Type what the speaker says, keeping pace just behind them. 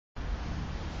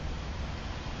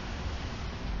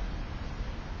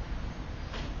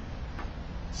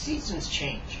Seasons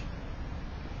change.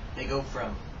 They go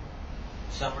from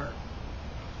summer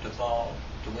to fall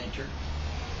to winter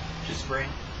to spring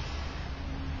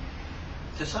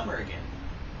to summer again.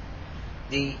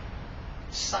 The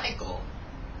cycle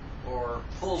or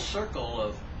full circle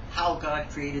of how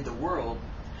God created the world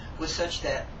was such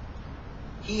that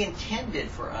He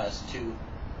intended for us to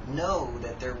know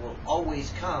that there will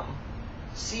always come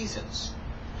seasons.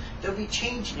 There'll be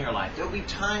change in your life. There'll be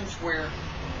times where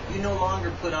you no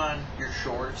longer put on your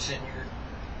shorts and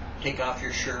take off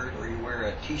your shirt or you wear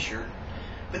a t-shirt,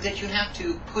 but that you have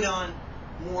to put on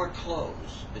more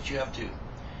clothes, that you have to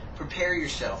prepare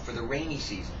yourself for the rainy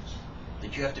seasons,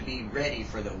 that you have to be ready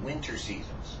for the winter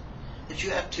seasons, that you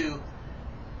have to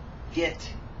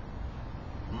get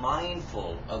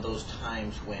mindful of those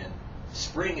times when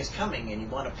spring is coming and you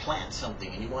want to plant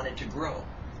something and you want it to grow.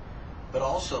 But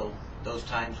also those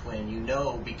times when you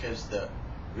know, because the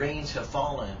rains have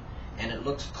fallen and it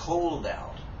looks cold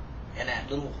out, and that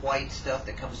little white stuff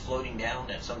that comes floating down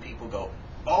that some people go,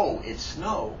 oh, it's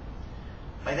snow.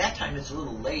 By that time it's a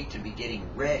little late to be getting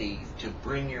ready to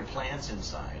bring your plants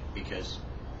inside, because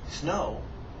snow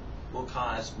will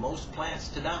cause most plants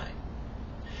to die.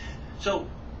 So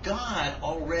God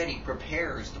already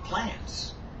prepares the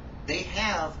plants. They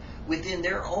have within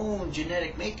their own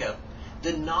genetic makeup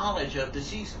the knowledge of the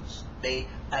seasons. They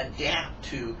adapt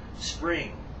to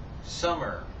spring,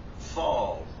 summer,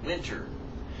 fall, winter.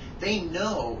 They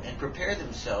know and prepare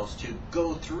themselves to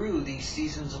go through these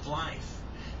seasons of life.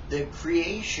 The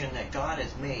creation that God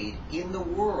has made in the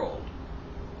world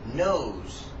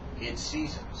knows its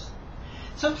seasons.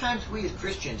 Sometimes we as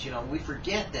Christians, we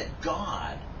forget that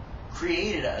God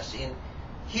created us in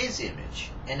His image,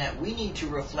 and that we need to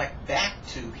reflect back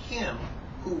to Him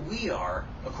who we are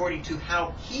according to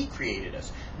how He created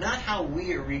us, not how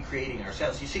we are recreating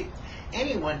ourselves. You see,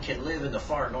 anyone can live in the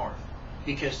far north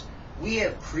because we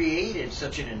have created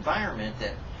such an environment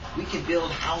that we can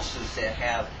build houses that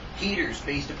have heaters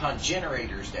based upon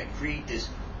generators that create this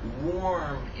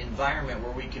warm environment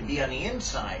where we can be on the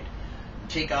inside,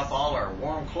 take off all our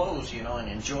warm clothes, and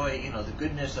enjoy, the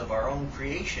goodness of our own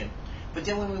creation. But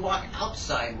then when we walk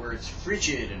outside where it's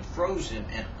frigid and frozen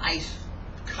and ice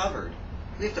covered,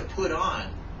 we have to put on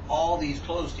all these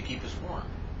clothes to keep us warm.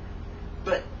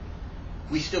 But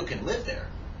we still can live there,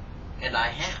 and I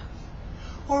have.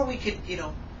 Or we could,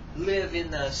 live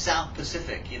in the South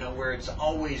Pacific, where it's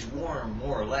always warm,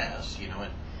 more or less,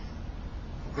 and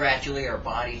gradually our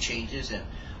body changes and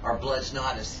our blood's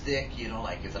not as thick,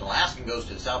 like if an Alaskan goes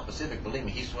to the South Pacific, believe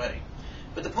me, he's sweating.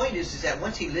 But the point is that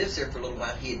once he lives there for a little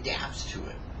while, he adapts to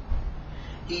it.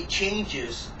 He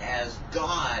changes as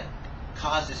God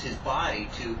causes his body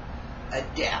to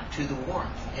adapt to the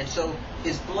warmth. And so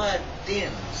his blood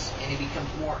thins and he becomes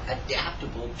more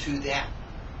adaptable to that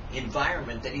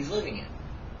environment that he's living in.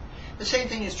 The same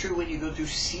thing is true when you go through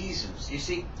seasons. You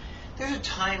see, there's a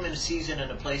time and a season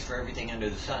and a place for everything under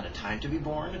the sun. A time to be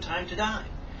born, a time to die.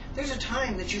 There's a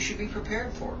time that you should be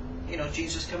prepared for.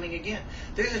 Jesus coming again.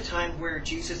 There's a time where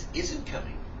Jesus isn't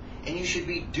coming, and you should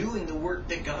be doing the work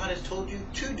that God has told you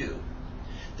to do.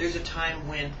 There's a time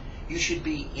when you should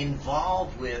be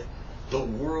involved with the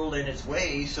world and its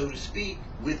ways, so to speak,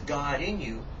 with God in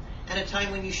you, and a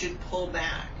time when you should pull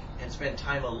back and spend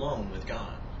time alone with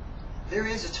God. There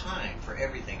is a time for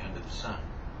everything under the sun.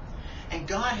 And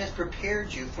God has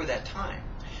prepared you for that time.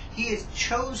 He has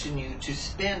chosen you to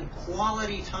spend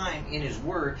quality time in His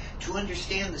Word to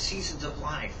understand the seasons of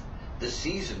life, the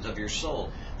seasons of your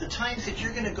soul, the times that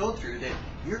you're going to go through that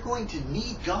you're going to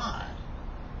need God,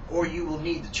 or you will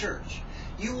need the church.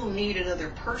 You will need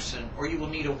another person, or you will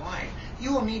need a wife.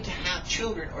 You will need to have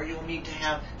children, or you will need to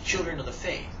have children of the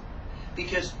faith.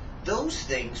 Because those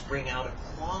things bring out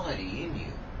a quality in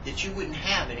you that you wouldn't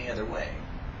have any other way.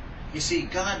 You see,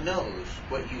 God knows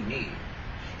what you need.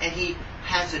 And He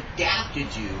has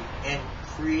adapted you and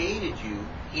created you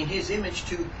in His image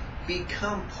to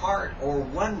become part or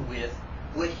one with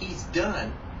what He's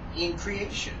done in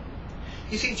creation.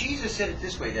 You see, Jesus said it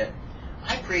this way, that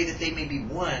I pray that they may be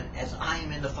one as I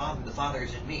am in the Father, and the Father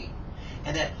is in me.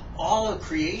 And that all of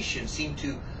creation seemed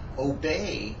to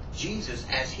obey Jesus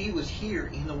as He was here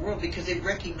in the world because they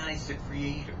recognized the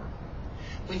Creator.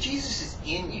 When Jesus is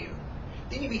in you,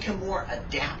 then you become more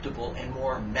adaptable and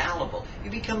more malleable. You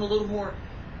become a little more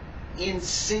in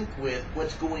sync with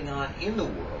what's going on in the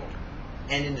world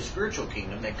and in the spiritual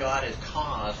kingdom that God has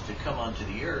caused to come onto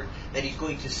the earth, that He's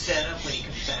going to set up when He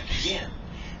comes back again.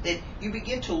 That you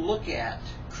begin to look at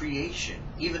creation,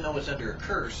 even though it's under a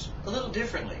curse, a little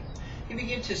differently. You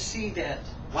begin to see that,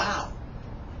 wow,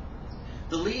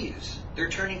 the leaves, they're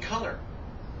turning color.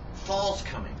 Fall's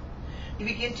coming. You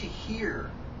begin to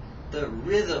hear the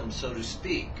rhythm, so to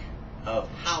speak, of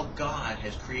how God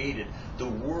has created the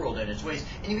world and its ways.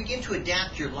 And you begin to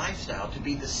adapt your lifestyle to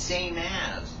be the same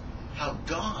as how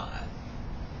God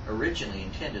originally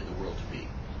intended the world to be.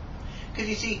 Because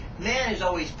you see, man is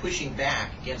always pushing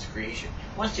back against creation,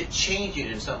 wants to change it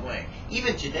in some way,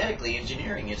 even genetically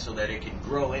engineering it so that it can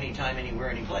grow anytime, anywhere,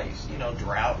 any place. You know,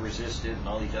 drought resistant and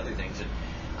all these other things. And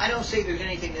I don't say there's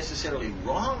anything necessarily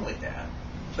wrong with that,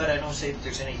 but I don't say that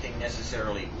there's anything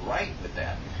necessarily right with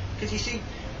that. Because you see,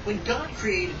 when God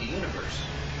created the universe,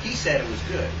 He said it was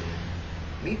good.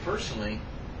 Me personally,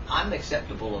 I'm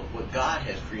acceptable of what God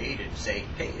has created and say,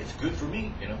 hey, it's good for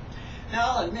me, you know.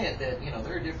 Now, I'll admit that, you know,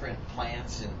 there are different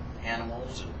plants and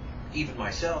animals, and even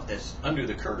myself, that's under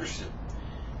the curse.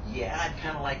 And yeah, I'd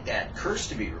kind of like that curse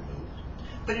to be removed.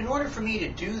 But in order for me to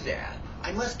do that,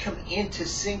 I must come into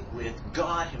sync with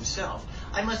God Himself.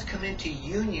 I must come into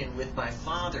union with my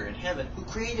Father in heaven, who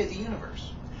created the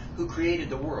universe, who created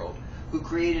the world, who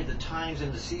created the times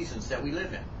and the seasons that we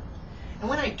live in. And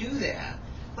when I do that,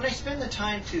 when I spend the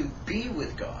time to be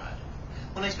with God,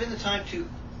 when I spend the time to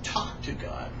talk to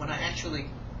God, when I actually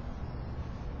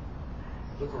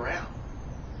look around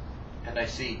and I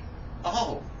see,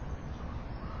 oh,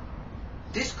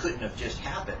 this couldn't have just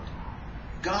happened.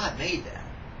 God made that.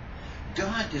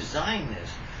 God designed this.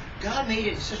 God made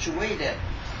it in such a way that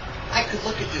I could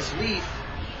look at this leaf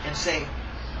and say,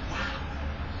 wow,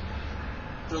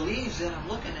 the leaves that I'm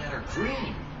looking at are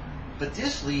green, but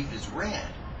this leaf is red,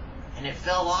 and it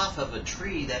fell off of a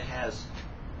tree that has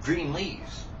green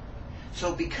leaves.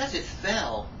 So because it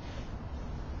fell,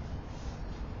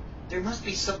 there must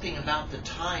be something about the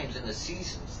times and the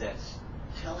seasons that's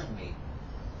telling me,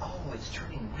 oh, it's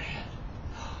turning red.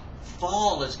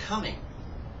 Fall is coming.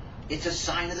 It's a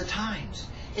sign of the times.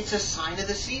 It's a sign of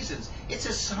the seasons. It's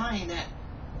a sign that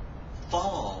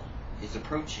fall is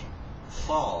approaching.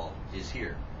 Fall is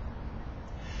here.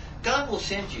 God will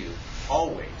send you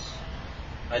always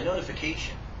a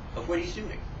notification of what He's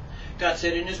doing. God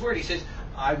said in His Word, He says,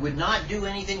 I would not do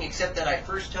anything except that I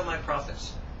first tell my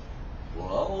prophets.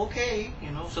 Well, okay,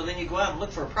 you know, so then you go out and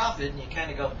look for a prophet and you kind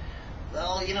of go,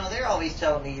 well, you know, they're always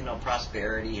telling me, you know,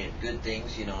 prosperity and good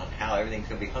things, you know, and how everything's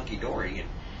going to be hunky-dory. And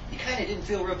you kind of didn't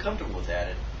feel real comfortable with that.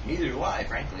 And neither do I,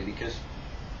 frankly, because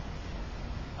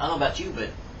I don't know about you, but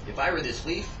if I were this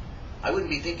leaf, I wouldn't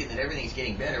be thinking that everything's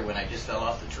getting better when I just fell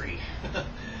off the tree.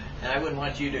 And I wouldn't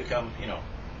want you to come, you know,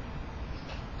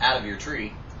 out of your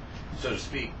tree, so to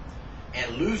speak,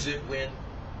 and lose it when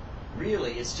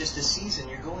really it's just a season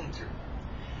you're going through.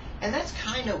 And that's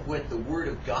kind of what the Word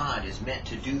of God is meant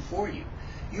to do for you.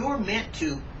 You're meant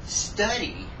to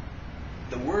study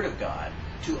the Word of God,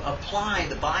 to apply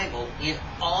the Bible in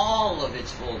all of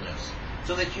its fullness,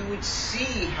 so that you would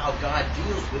see how God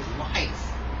deals with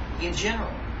life in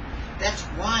general. That's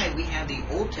why we have the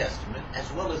Old Testament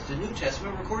as well as the New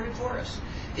Testament recorded for us.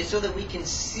 It's so that we can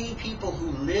see people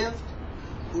who lived,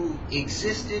 who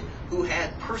existed, who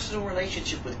had personal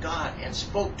relationship with God and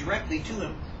spoke directly to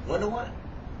Him one-to-one.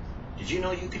 Did you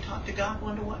know you could talk to God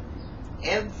one-to-one?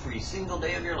 Every single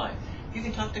day of your life, you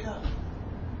can talk to God.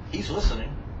 He's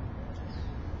listening.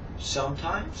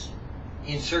 Sometimes,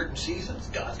 in certain seasons,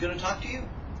 God's going to talk to you.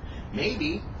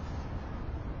 Maybe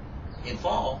in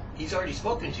fall, He's already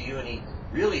spoken to you and He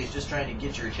really is just trying to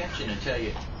get your attention and tell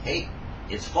you, hey,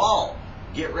 it's fall,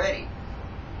 get ready.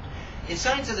 In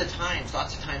signs of the times,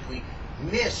 lots of times we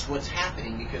miss what's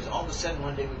happening because all of a sudden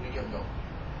one day we begin to go,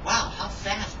 wow, how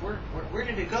fast, where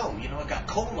did it go? You know, it got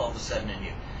cold all of a sudden and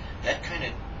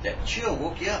that chill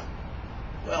woke you up.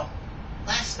 Well,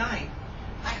 last night,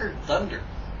 I heard thunder.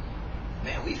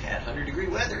 Man, we've had 100-degree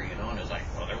weather, you know, and it's like,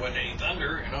 well, there wasn't any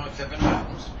thunder, you know, except in the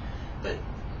mountains. But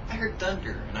I heard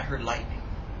thunder and I heard lightning.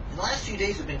 And the last few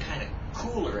days have been kind of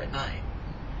cooler at night.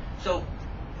 So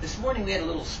this morning we had a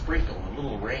little sprinkle, a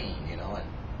little rain, you know, and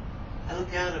I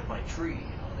looked out at my tree, you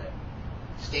know,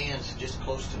 that stands just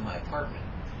close to my apartment.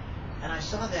 And I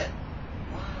saw that,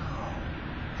 wow,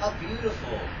 how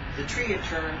beautiful. The tree had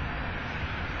turned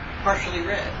partially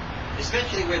red,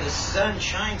 especially where the sun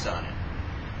shines on it.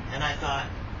 And I thought,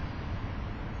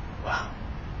 wow,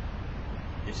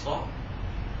 it's fall.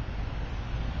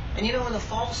 And you know, in the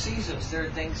fall seasons, there are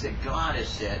things that God has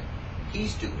said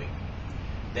He's doing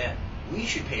that we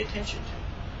should pay attention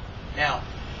to. Now,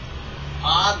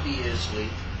 obviously,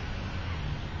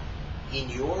 in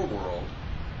your world,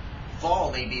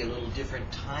 fall may be a little different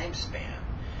time span.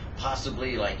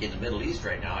 Possibly like in the Middle East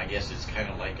right now, I guess it's kind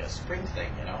of like a spring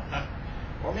thing, you know.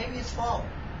 Or maybe it's fall.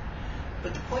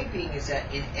 But the point being is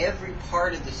that in every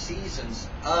part of the seasons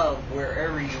of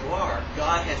wherever you are,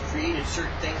 God has created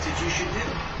certain things that you should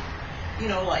do. You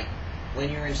know, like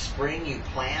when you're in spring, you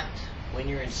plant. When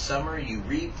you're in summer, you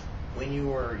reap. When you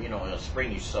were, in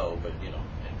spring you sow, but,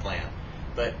 and plant.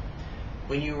 But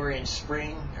when you were in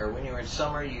spring, or when you were in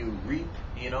summer, you reap,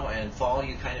 and fall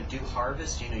you kind of do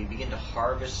harvest. You begin to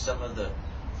harvest some of the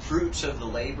fruits of the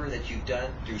labor that you've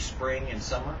done through spring and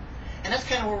summer. And that's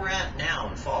kind of where we're at now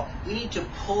in fall. We need to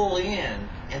pull in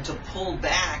and to pull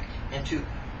back and to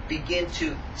begin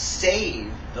to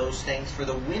save those things for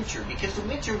the winter. Because the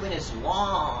winter, when it's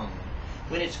long,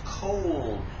 when it's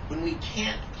cold, when we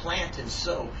can't plant and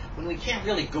sow, when we can't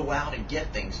really go out and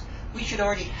get things, we should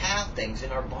already have things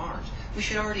in our barns. We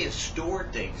should already have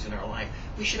stored things in our life.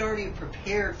 We should already have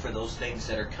prepared for those things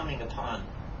that are coming upon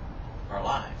our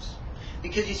lives.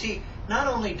 Because you see, not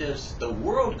only does the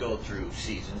world go through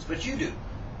seasons, but you do.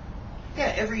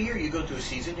 Yeah, every year you go through a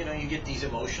season, you get these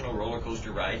emotional roller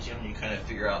coaster rides, and you kind of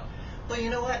figure out, well, you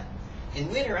know what? In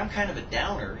winter, I'm kind of a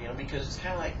downer, because it's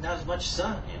kind of like not as much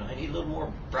sun. I need a little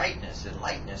more brightness and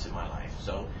lightness in my life.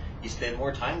 So you spend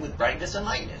more time with brightness and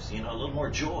lightness, a little more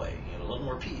joy, a little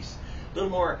more peace, a little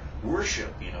more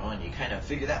worship, and you kind of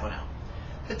figure that one out.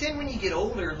 But then when you get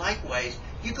older, likewise,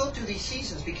 you go through these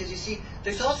seasons because you see,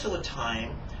 there's also a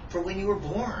time for when you were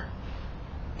born.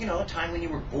 A time when you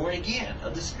were born again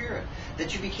of the Spirit,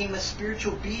 that you became a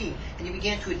spiritual being and you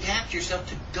began to adapt yourself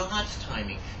to God's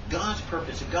timing, God's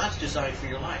purpose, and God's design for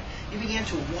your life. You began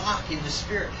to walk in the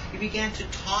Spirit. You began to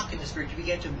talk in the Spirit. You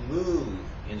began to move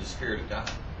in the Spirit of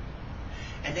God.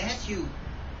 And as you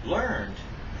learned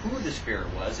who the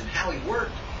Spirit was and how He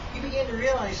worked, you began to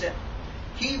realize that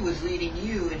He was leading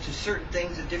you into certain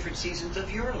things at different seasons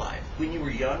of your life. When you were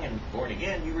young and born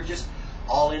again, you were just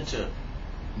all into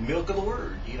milk of the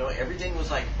Word. Everything was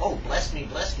like, oh, bless me,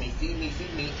 feed me,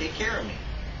 take care of me.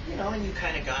 And you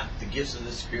kind of got the gifts of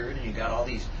the Spirit, and you got all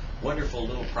these wonderful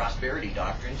little prosperity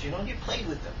doctrines, and you played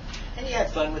with them. And you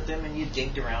had fun with them, and you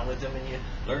dinked around with them, and you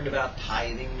learned about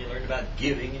tithing, and you learned about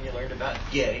giving, and you learned about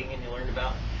getting, and you learned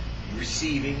about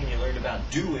receiving, and you learned about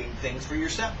doing things for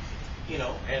yourself,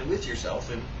 and with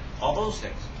yourself, and all those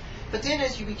things. But then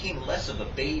as you became less of a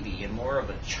baby and more of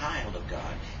a child of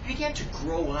God, you began to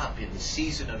grow up in the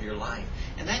season of your life.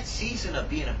 And that season of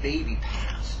being a baby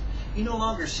passed. You no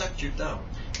longer sucked your thumb.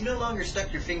 You no longer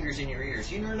stuck your fingers in your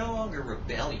ears. You were no longer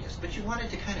rebellious, but you wanted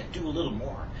to kind of do a little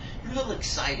more. You were a little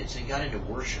excited, so you got into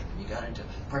worship, and you got into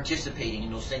participating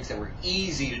in those things that were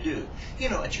easy to do.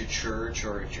 At your church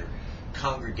or at your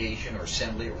congregation or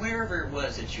assembly or wherever it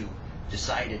was that you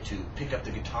decided to pick up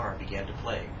the guitar and began to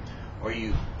play. Or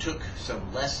you took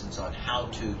some lessons on how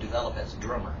to develop as a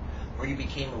drummer, or you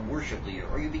became a worship leader,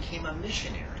 or you became a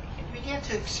missionary. And you began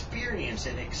to experience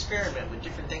and experiment with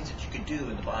different things that you could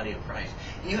do in the body of Christ.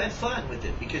 And you had fun with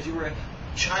it because you were a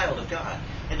child of God.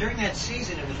 And during that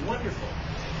season, it was wonderful.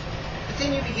 But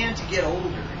then you began to get older,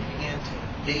 and you began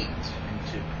to date and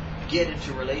to get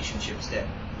into relationships that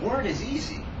weren't as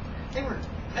easy. They were,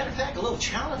 matter of fact, a little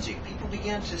challenging. People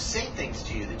began to say things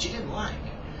to you that you didn't like.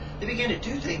 They began to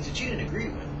do things that you didn't agree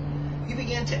with. You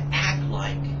began to act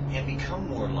like and become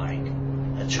more like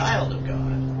a child of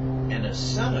God and a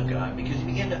son of God because you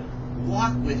began to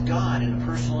walk with God in a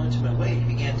personal, intimate way. You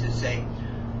began to say,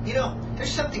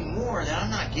 there's something more that I'm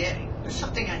not getting. There's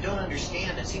something I don't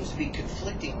understand that seems to be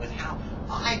conflicting with how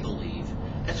I believe.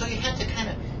 And so you had to kind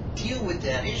of deal with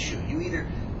that issue. You either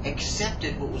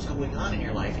accepted what was going on in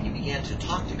your life and you began to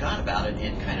talk to God about it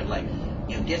and kind of like,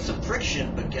 get some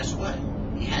friction, but guess what?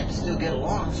 You had to still get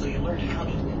along, so you learned how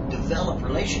to develop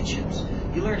relationships.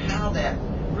 You learned how that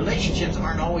relationships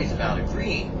aren't always about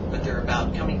agreeing, but they're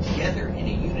about coming together in a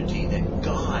unity that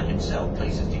God Himself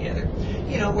places together.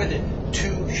 Where the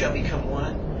two shall become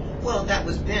one. Well, that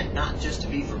was meant not just to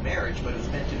be for marriage, but it was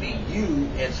meant to be you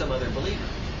and some other believer.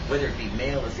 Whether it be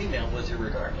male or female was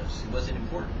irregardless. It wasn't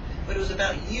important. But it was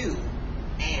about you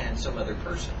and some other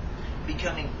person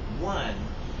becoming one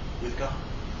with God.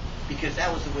 Because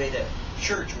that was the way that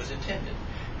church was intended.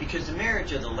 Because the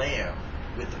marriage of the Lamb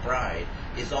with the bride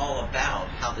is all about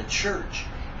how the church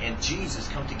and Jesus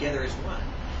come together as one.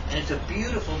 And it's a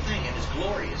beautiful thing, and it's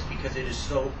glorious because it is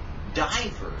so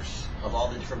diverse of all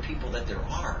the different people that there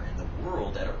are in the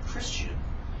world that are Christian,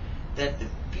 that the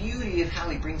beauty of how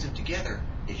He brings them together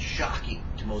is shocking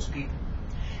to most people.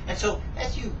 And so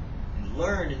as you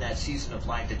learned in that season of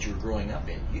life that you were growing up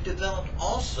in, you developed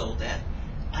also that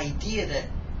idea that,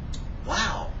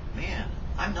 wow, man,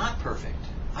 I'm not perfect.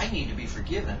 I need to be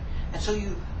forgiven. And so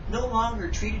you no longer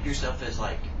treated yourself as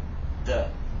like the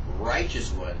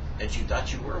righteous one that you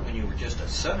thought you were when you were just a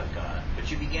son of God,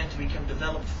 but you began to become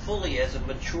developed fully as a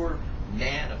mature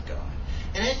man of God.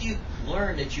 And as you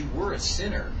learned that you were a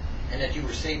sinner and that you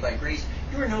were saved by grace,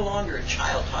 you were no longer a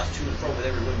child tossed to and fro with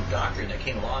every wind of doctrine that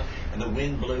came along, and the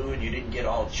wind blew, and you didn't get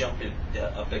all jumped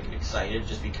up and excited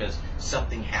just because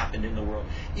something happened in the world.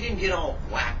 You didn't get all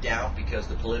whacked out because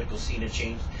the political scene had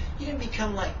changed. You didn't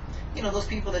become like, those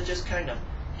people that just kind of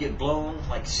get blown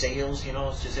like sails,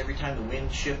 it's just every time the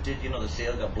wind shifted, the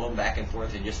sail got blown back and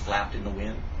forth and just flapped in the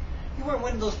wind. You weren't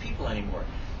one of those people anymore.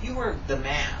 You were the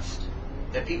mast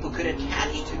that people could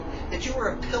attach to, that you were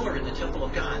a pillar in the temple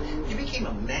of God. You became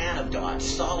a man of God,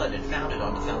 solid and founded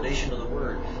on the foundation of the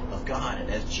Word of God. And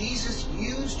as Jesus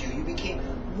used you, you became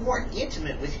more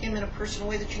intimate with Him in a personal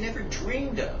way that you never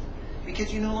dreamed of,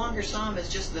 because you no longer saw Him as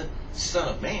just the Son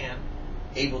of Man,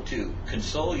 able to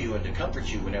console you and to comfort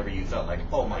you whenever you felt like,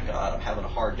 oh my God, I'm having a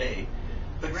hard day.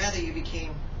 But rather you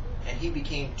became, and He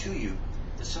became to you,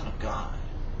 the Son of God,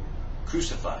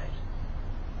 crucified,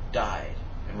 died,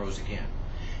 and rose again.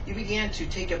 You began to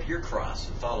take up your cross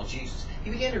and follow Jesus.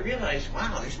 You began to realize,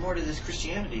 wow, there's more to this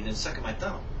Christianity than sucking my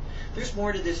thumb. There's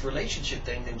more to this relationship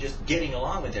thing than just getting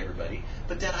along with everybody,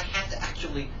 but that I have to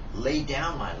actually lay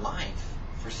down my life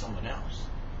for someone else.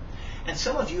 And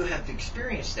some of you have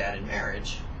experienced that in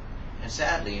marriage, and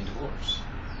sadly in divorce.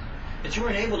 That you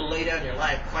weren't able to lay down your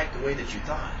life quite the way that you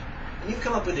thought. And you've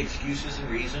come up with excuses and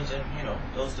reasons and,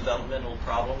 those developmental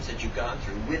problems that you've gone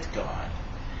through with God.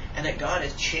 And that God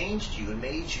has changed you and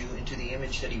made you into the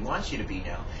image that He wants you to be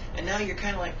now. And now you're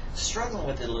kind of like struggling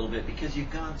with it a little bit because you've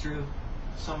gone through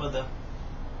some of the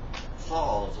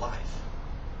fall of life.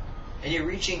 And you're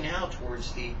reaching now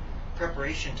towards the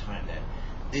preparation time, that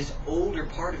this older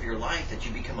part of your life that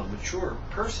you become a mature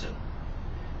person.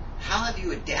 How have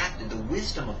you adapted the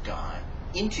wisdom of God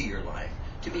into your life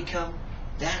to become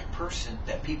that person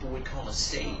that people would call a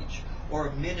sage or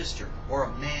a minister or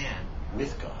a man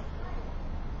with God?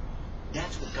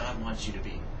 That's what God wants you to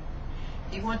be.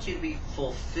 He wants you to be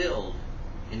fulfilled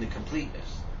in the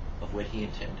completeness of what He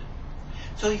intended.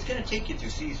 So He's going to take you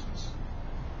through seasons.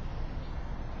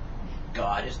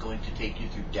 God is going to take you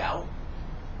through doubt,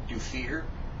 through fear,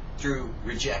 through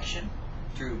rejection,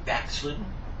 through backsliding,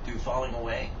 through falling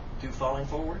away, through falling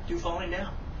forward, through falling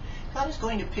down. God is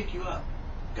going to pick you up.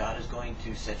 God is going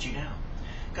to set you down.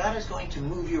 God is going to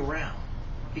move you around.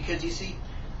 Because you see,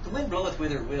 the wind bloweth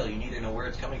whither it will. You neither know where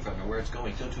it's coming from nor where it's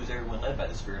going. So too is everyone led by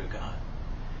the Spirit of God.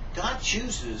 God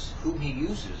chooses whom He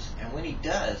uses, and when He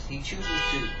does, He chooses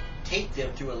to take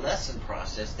them through a lesson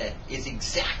process that is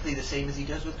exactly the same as He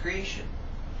does with creation.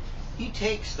 He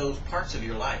takes those parts of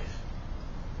your life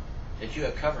that you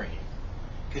have covering you.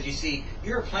 Because you see,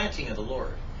 you're a planting of the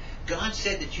Lord. God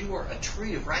said that you are a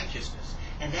tree of righteousness.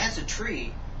 And as a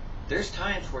tree, there's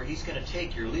times where He's going to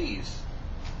take your leaves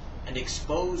and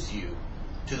expose you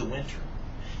to the winter,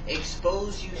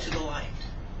 expose you to the light,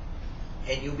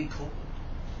 and you'll be cold,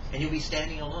 and you'll be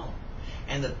standing alone,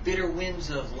 and the bitter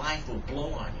winds of life will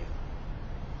blow on you.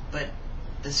 But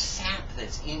the sap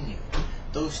that's in you,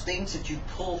 those things that you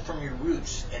pull from your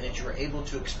roots and that you're able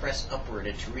to express upward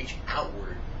and to reach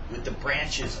outward with the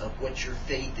branches of what your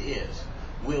faith is,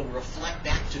 will reflect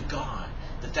back to God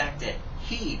the fact that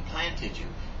He planted you.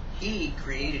 He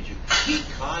created you. He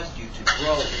caused you to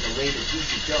grow in the way that you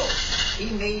should go. He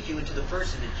made you into the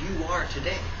person that you are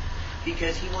today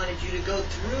because He wanted you to go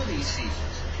through these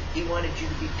seasons. He wanted you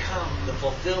to become the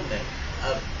fulfillment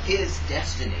of His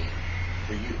destiny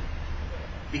for you,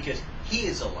 because He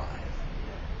is alive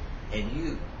and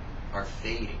you are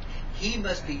fading. He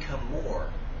must become more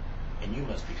and you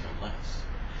must become less.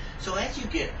 So as you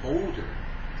get older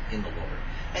in the Lord,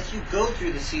 as you go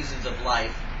through the seasons of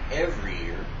life every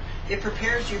year, it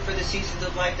prepares you for the seasons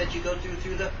of life that you go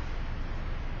through the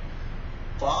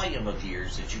volume of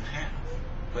years that you have.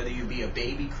 Whether you be a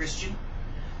baby Christian,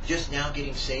 just now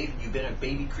getting saved, and you've been a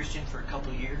baby Christian for a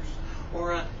couple years,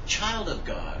 or a child of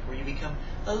God, where you become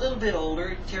a little bit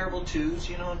older, terrible twos,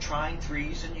 and trying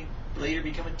threes, and you later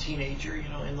become a teenager,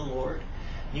 in the Lord.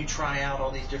 And you try out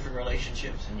all these different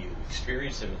relationships, and you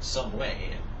experience them in some way,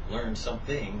 and learn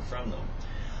something from them.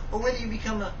 Or whether you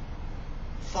become a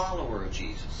follower of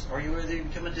Jesus, or whether you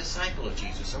become a disciple of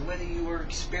Jesus, or whether you are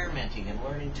experimenting and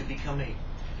learning to become a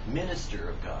minister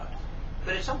of God.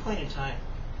 But at some point in time,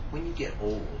 when you get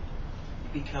old,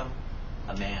 you become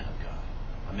a man of God,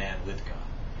 a man with God.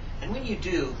 And when you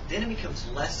do, then it becomes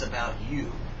less about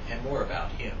you and more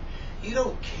about Him. You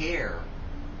don't care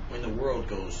when the world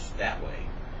goes that way,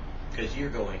 because you're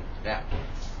going that way.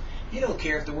 You don't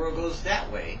care if the world goes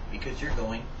that way, because you're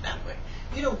going that way.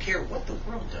 You don't care what the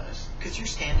world does, because you're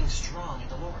standing strong in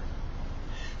the Lord.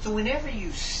 So whenever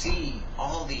you see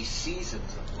all these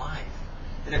seasons of life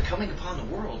that are coming upon the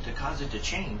world to cause it to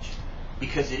change,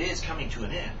 because it is coming to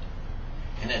an end,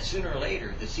 and that sooner or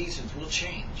later the seasons will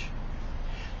change,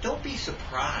 Don't be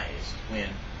surprised when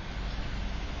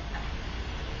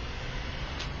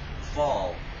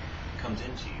fall comes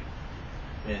into you,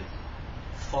 when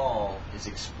fall is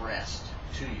expressed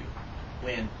to you,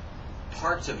 when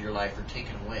parts of your life are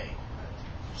taken away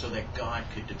so that God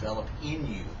could develop in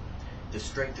you the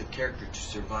strength of character to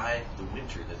survive the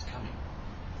winter that's coming.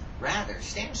 Rather,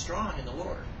 stand strong in the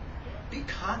Lord. Be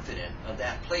confident of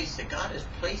that place that God has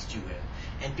placed you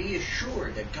in, and be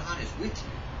assured that God is with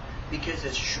you. Because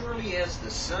as surely as the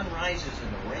sun rises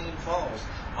and the rain falls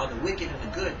on the wicked and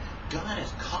the good, God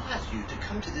has caused you to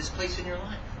come to this place in your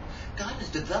life. God has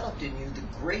developed in you the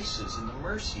graces and the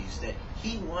mercies that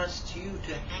He wants you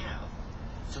to have,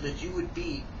 so that you would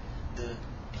be the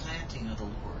planting of the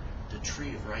Lord, the tree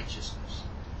of righteousness.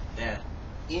 That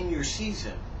in your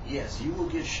season, yes, you will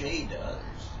give shade to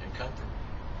others and comfort,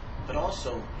 but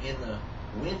also in the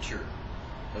winter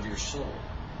of your soul,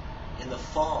 in the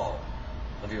fall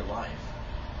of your life,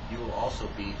 you will also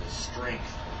be the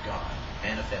strength of God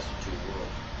manifested to a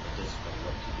world that doesn't know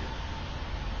what to do.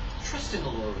 Trust in the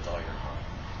Lord with all your heart.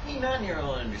 Lean not in your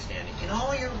own understanding. In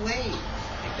all your ways,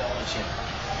 acknowledge Him,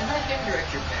 and let Him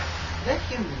direct your path. Let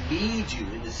Him lead you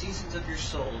in the seasons of your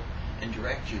soul and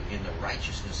direct you in the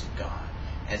righteousness of God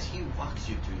as He walks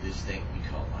you through this thing we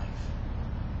call life.